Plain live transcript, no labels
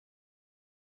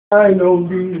I know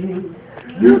thee.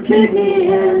 You keep me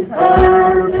in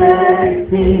perfect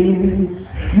peace.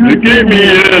 You keep me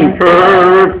in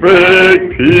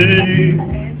perfect peace.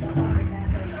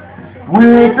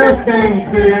 With a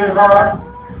sincere heart,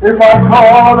 if I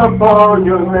call upon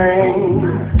your name,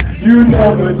 you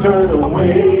never turn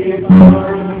away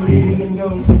from me.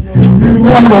 You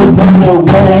never turn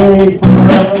away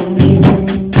from me.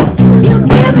 You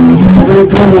give me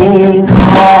everything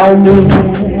I need.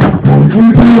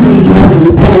 You give me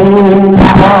everything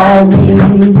I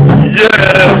need.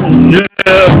 Yes,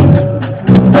 yes.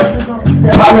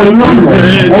 Hallelujah.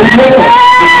 Amen.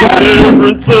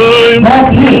 Different time.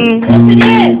 That's it.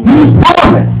 He's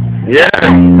promised. Yeah.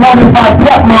 But if I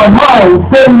kept my mind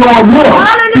staying on him,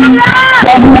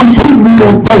 that he would keep me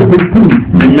in perfect peace.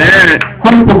 Amen.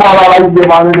 First of all, I'd like to give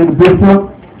honor to the bishop,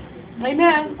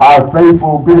 Amen. our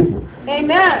faithful bishop.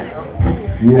 Amen.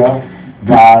 Yeah,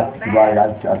 God, right,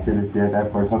 I should have said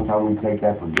that first. Sometimes we take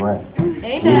that for granted.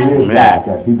 It Amen. is God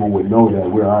that people would know that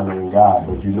we're honoring God,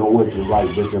 but you know what? You're right,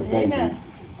 Bishop. Thank you.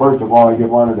 First of all, I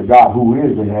give honor to God, who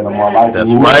is the head of my life. That's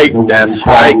right. That's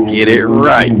right. Get it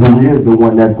right. Who is the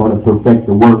one that's going to perfect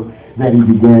the work that he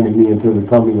began in me until the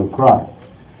coming of Christ.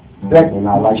 Second,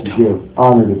 I like to give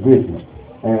honor to Bishop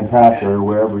and Pastor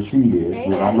wherever she is.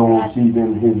 And I know she's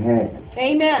in his hands.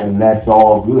 Amen. And that's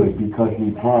all good because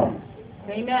he promised.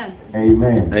 Amen.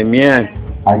 Amen. Amen.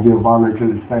 I give honor to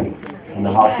the saints in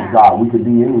the house of God. We could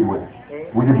be anywhere.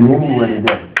 We could be anywhere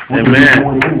today. We could be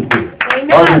doing anything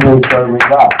other than serving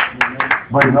God.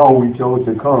 But no, we chose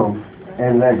to come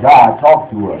and let God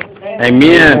talk to us.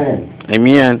 Amen.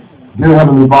 Amen. Dear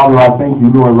Heavenly Father, I thank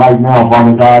you, Lord, right now,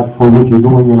 Father God, for what you're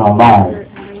doing in our lives.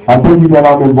 I thank you that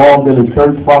I'm involved in a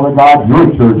church, Father God,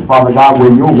 your church, Father God,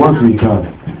 where your work is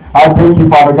done. I thank you,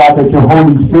 Father God, that your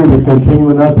Holy Spirit is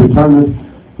continuing us to turn us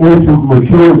into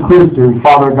mature Christians,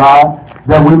 Father God,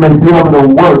 that we may be able to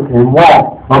work and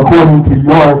walk according to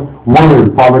your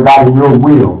word, Father God, and your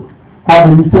will.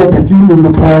 Father, you said that you knew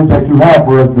the plans that you had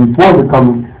for us before we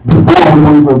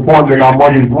were even formed in our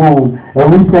mother's womb. And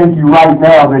we thank you right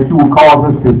now that you will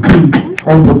cause us to see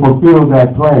and to fulfill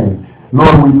that plan.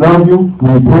 Lord, we love you,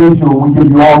 we praise you, and we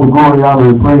give you all the glory, honor,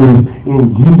 and praise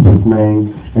in Jesus'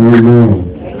 name.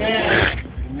 Amen.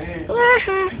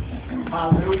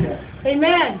 Hallelujah.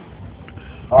 Amen.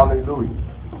 Hallelujah.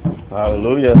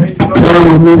 Hallelujah. Turn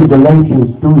with me to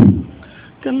Galatians 3.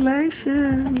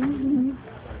 Galatians.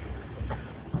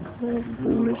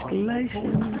 Foolish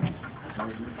Galatians.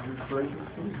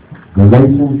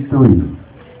 Galatians 3.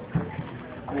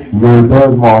 You know, it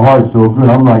does my heart so good.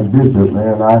 I'm like Bishop,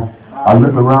 man. I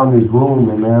look around this room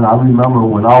and, man, I remember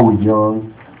when I was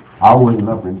young, I wasn't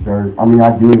up in church. I mean,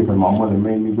 I did because my mother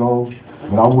made me go,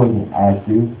 but I wasn't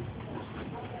active.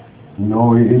 You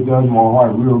know, it does my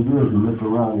heart real good to look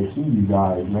around and see you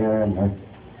guys, man.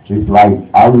 It's like,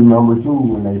 I remember, too,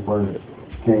 when they first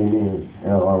came in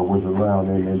or was around,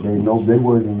 and they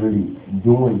wasn't really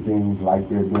doing things like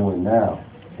they're doing now.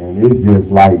 And it's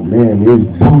just like, man, it's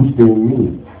boosting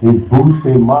me. It's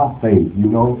boosting my faith, you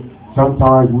know.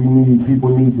 Sometimes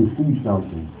people need to see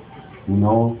something, you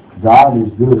know. God is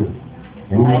good.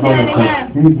 And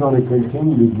He's going to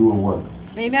continue to do a work.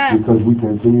 Amen. Because we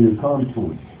continue to come to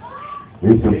Him.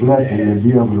 It's a blessing to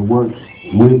be able to work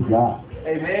with God.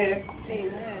 Amen.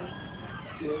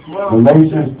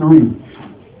 Galatians 3.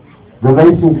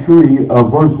 Galatians 3,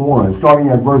 verse 1. Starting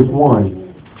at verse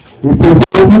 1. It says,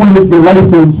 who is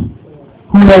Galatians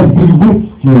who has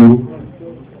bewitched you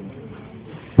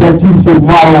that you should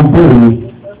not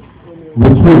obey the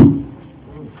truth?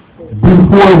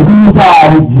 Before whose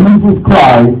eyes Jesus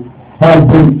Christ has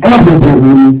been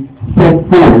evidently set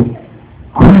forth,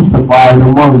 crucified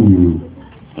among you.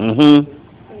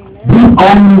 This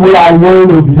only will I learn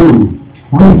of you.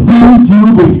 Received you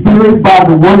the Spirit by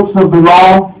the works of the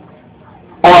law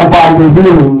or by the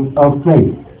hearing of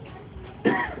faith?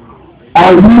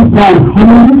 Are you so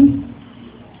foolish,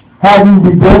 having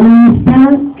begun in the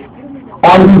Spirit?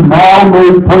 Are you now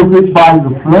made perfect by the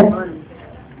flesh?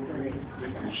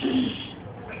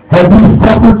 Have you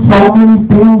suffered so many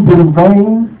things in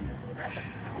vain?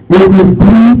 Is it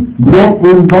yet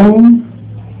in vain?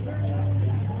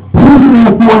 He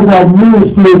therefore that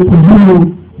ministered to you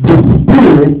the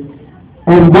Spirit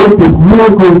and worketh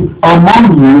miracles among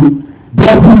you,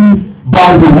 does he by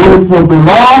the works of the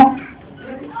law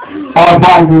or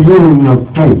by the hearing of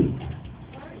faith?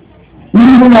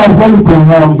 Even as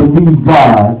Abraham believed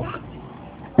God,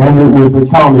 and it was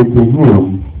accounted to him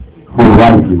for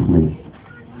righteousness.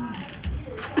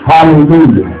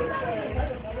 Hallelujah.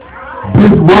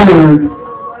 This word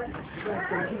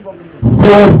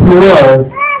says to us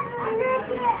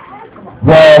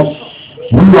that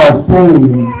we we are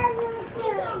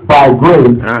saved by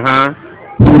grace Uh-huh.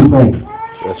 through faith.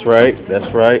 That's right.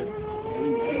 That's right.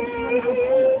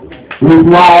 It's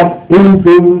not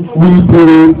anything we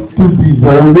did to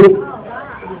deserve it.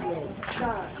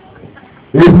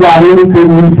 It's not anything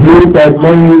we did that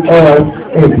made us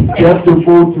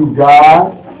acceptable to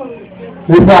God.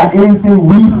 It's not anything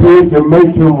we did to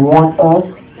make Him want us.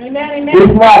 Amen. It's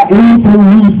Amen. not anything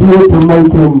we did to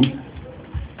make Him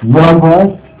love us.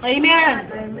 Amen.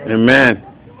 Amen.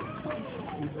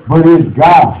 But it's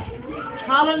God.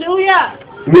 Hallelujah.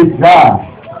 It's God.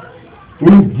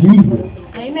 It's Jesus.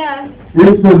 Amen.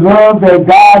 It's the love that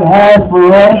God has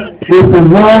for us. It's the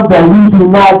love that we do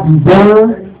not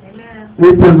deserve.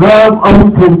 It's the love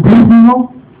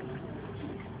unconditional.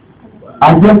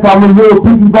 I guess I'm a little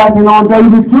piggybacking on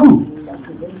David too.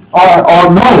 Or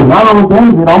no, not on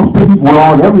David. I'm piggybacking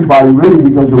on everybody really,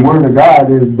 because the Word of God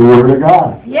is the Word of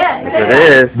God. Yes. It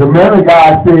is. The man of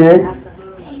God said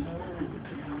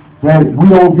that we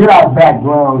don't get our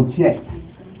background checked.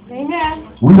 Amen.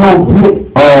 We don't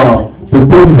get the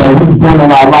things that we've done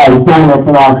in our life thrown up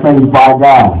in our face by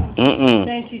God. Mm-mm.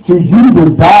 Thank you, See, Jesus. Jesus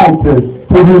died to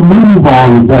remove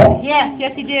all of that. Yes.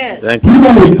 Yes, He did. Thank He you.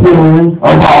 didn't care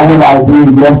about what I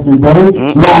did yesterday,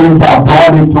 as long as I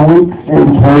brought it to Him and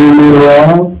turned it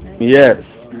around. Yes.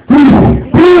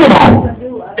 Still,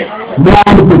 now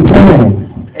is the plan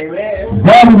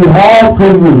that He had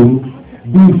for me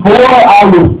before I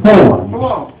was born.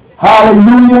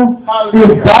 Hallelujah.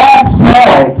 If God saw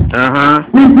it, Uh-huh.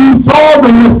 if He saw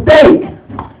the mistake,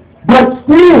 but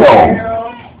still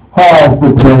has the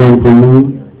plan for me,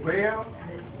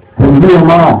 then who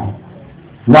am I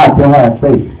not to have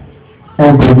faith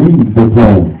and believe the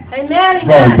plan Amen.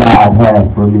 that Amen. God has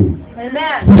for me?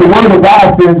 Amen. See, the Word of God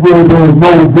says where there is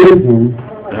no vision,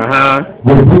 Uh-huh.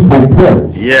 the people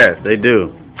perish. Yes, they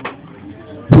do.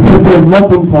 Because there's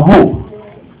nothing to hope.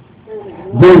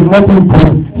 There's nothing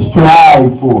to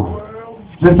strive for.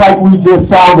 Just like we just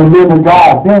saw the men of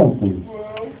God dancing.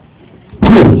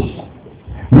 Push.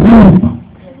 Move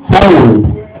forward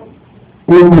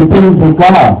in the things of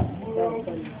God.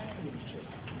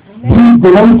 These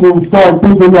Galatians start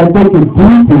thinking that they can do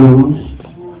things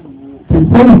to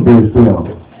save themselves.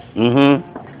 Mm-hmm.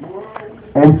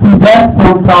 And see, that's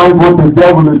sometimes what the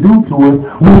devil will do to us.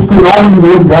 We could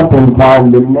only end up in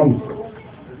condemnation.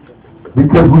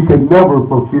 Because we could never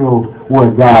fulfill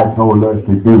what God told us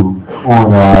to do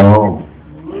on our own.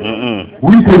 Mm-mm.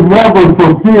 We could never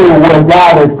fulfill what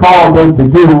God has called us to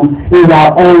do in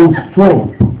our own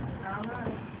strength.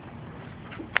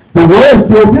 The Word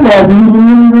says it hasn't even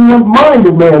in his mind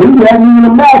of man. He hasn't even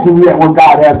imagined yet what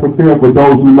God has prepared for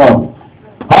those who love Him.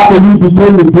 How can we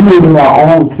begin to do it in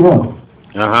our own strength?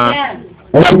 Uh-huh. Amen.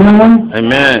 Amen?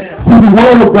 Amen. See, the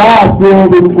Word of God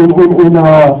said in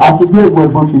I forget what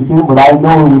book it's in, but I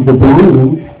know it was the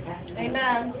Bereans,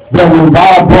 Amen. that when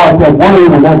God brought that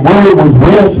Word and that Word was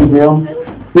read to them,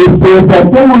 it says that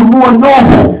they were more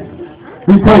noble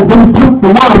because they took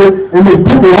the Word and they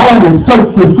took it home and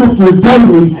searched the Scriptures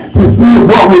daily to see if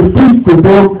what was preached to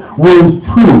them was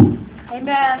true.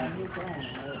 Amen.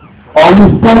 Are we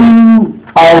studying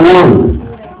our Word?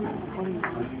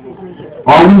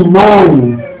 Are we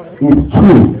knowing it's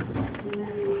true?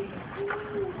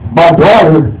 My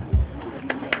daughter,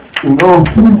 she's going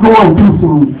through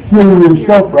some serious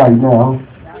stuff right now,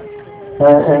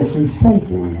 and she's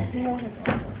shaking.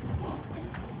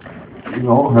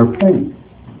 Her faith.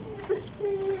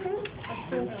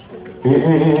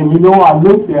 And I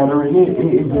looked at her,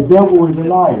 and the devil is a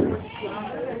liar.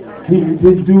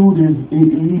 This dude he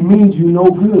means you no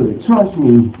good. Trust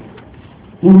me,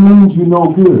 he means you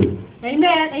no good.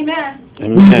 Amen. Amen. He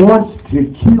Amen. wants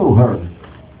to kill her.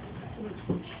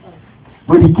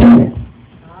 But he can't.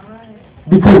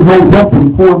 Because no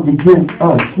weapon formed against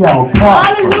us shall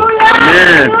prosper. Hallelujah.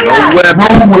 Amen.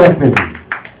 No weapon.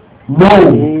 No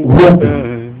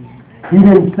weapon. He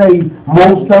didn't say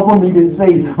most of them. He didn't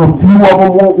say a few of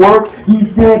them won't work. He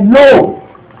said no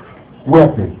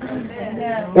weapon.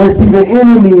 And see, the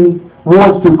enemy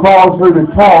wants to cause her to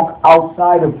talk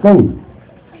outside of faith.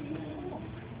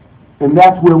 And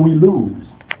that's where we lose.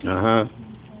 Uh-huh.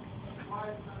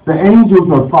 The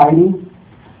angels are fighting.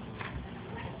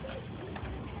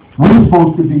 We're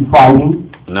supposed to be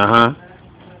fighting. Uh-huh.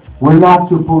 We're not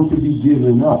supposed to be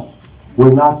giving up.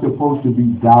 We're not supposed to be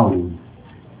doubting.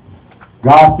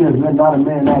 God says, let not a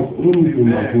man ask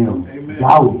anything of him.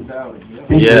 Doubting.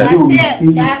 Yeah.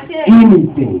 That's it.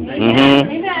 Anything. Mm-hmm.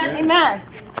 Amen. Amen.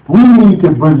 We need to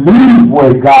believe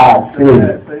what God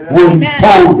said, what He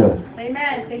told us.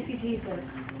 Amen. Thank you, Jesus.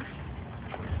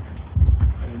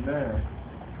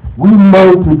 We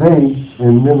learned today,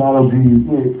 and then that'll be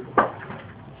it,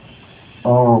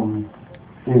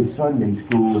 in Sunday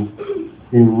school,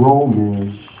 in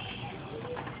Romans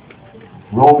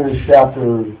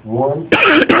chapter 1,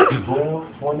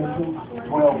 12, 22,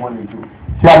 12, 1 and 2.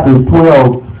 Chapter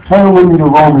 12, turn with me to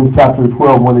Romans chapter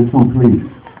 12, 1 and 2, please.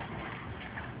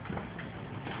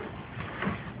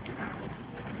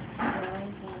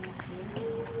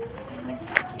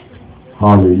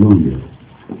 Hallelujah.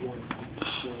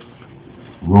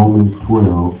 Romans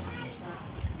 12.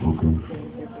 Okay.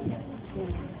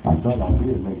 I thought I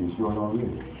did make it short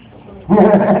already.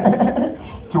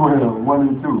 12, 1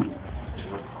 and 2.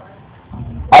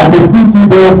 I beseech you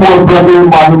therefore, brethren,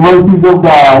 by the mercies of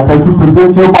God, that you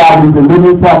present your bodies a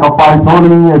living sacrifice, holy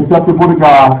and acceptable to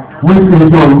God, which is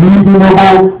your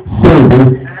reasonable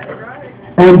service,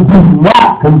 and do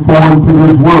not conform to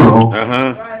this world,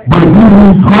 but be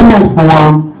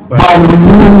transformed by the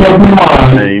renewing of your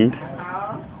mind.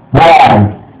 Why?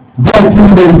 That you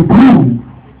may prove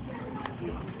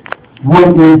what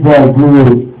is that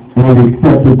good and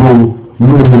acceptable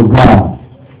will of God.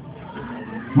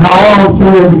 Now all I'm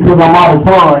saying, because I'm out of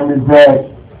time, is that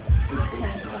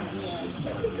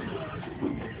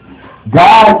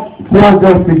God tells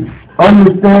us to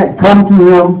understand, come to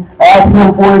Him, ask Him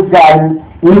for His guidance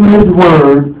in His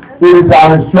Word. It is our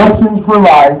instructions for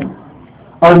life.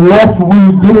 Unless we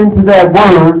get into that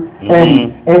Word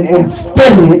and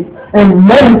study it and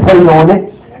meditate on it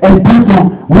and do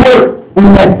some work in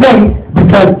that faith,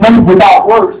 because faith without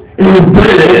works is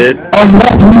dead.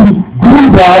 Unless we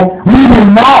do that, we will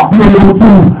not be able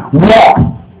to walk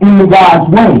in God's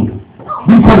way,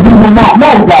 because we will not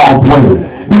know God's way.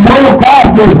 The Word of God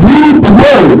says, read the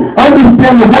Word,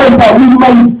 understand the Word that we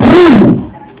may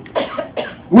prove.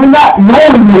 We're not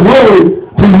knowing the Word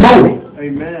to know it.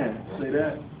 Amen. Say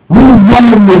that. We're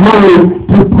knowing the Word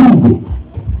to prove it.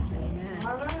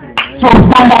 So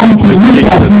somebody can look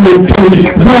at you and say,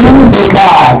 you're with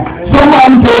God.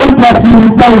 Somebody can look at you and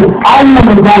say, I want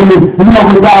to go to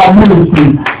Love God ministry.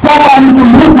 Somebody can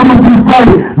look at you and say,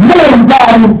 man,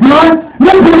 God is good.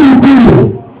 Look what He's doing.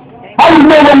 I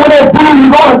remember when that dude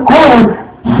was on the corner,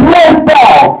 slipped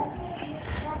out.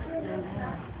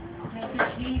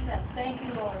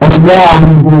 And now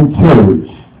he's in church.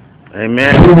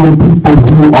 Amen. Hearing people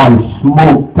who are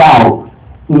smoked out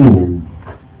in.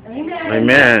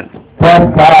 Amen.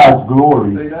 That's God's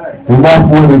glory. And that's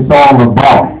what it's all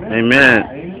about.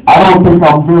 Amen. I don't think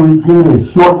I'm very good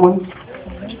at short ones,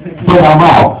 but I'm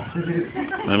out.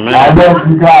 Amen. I love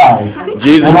you guys.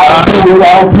 Jesus And I died. do what I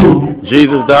do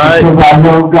Jesus died. because I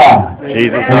love God.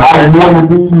 Jesus And I died. want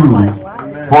to be used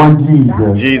for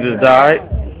Jesus. Jesus died.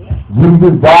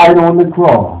 Jesus died on the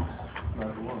cross.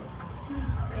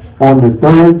 On the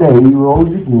third day, He rose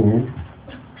again.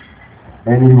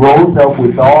 And He rose up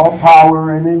with all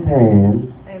power in His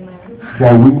hands,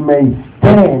 that we may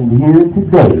stand here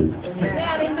today,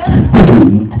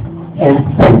 saved and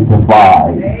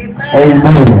sanctified.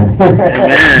 Amen.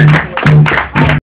 Amen.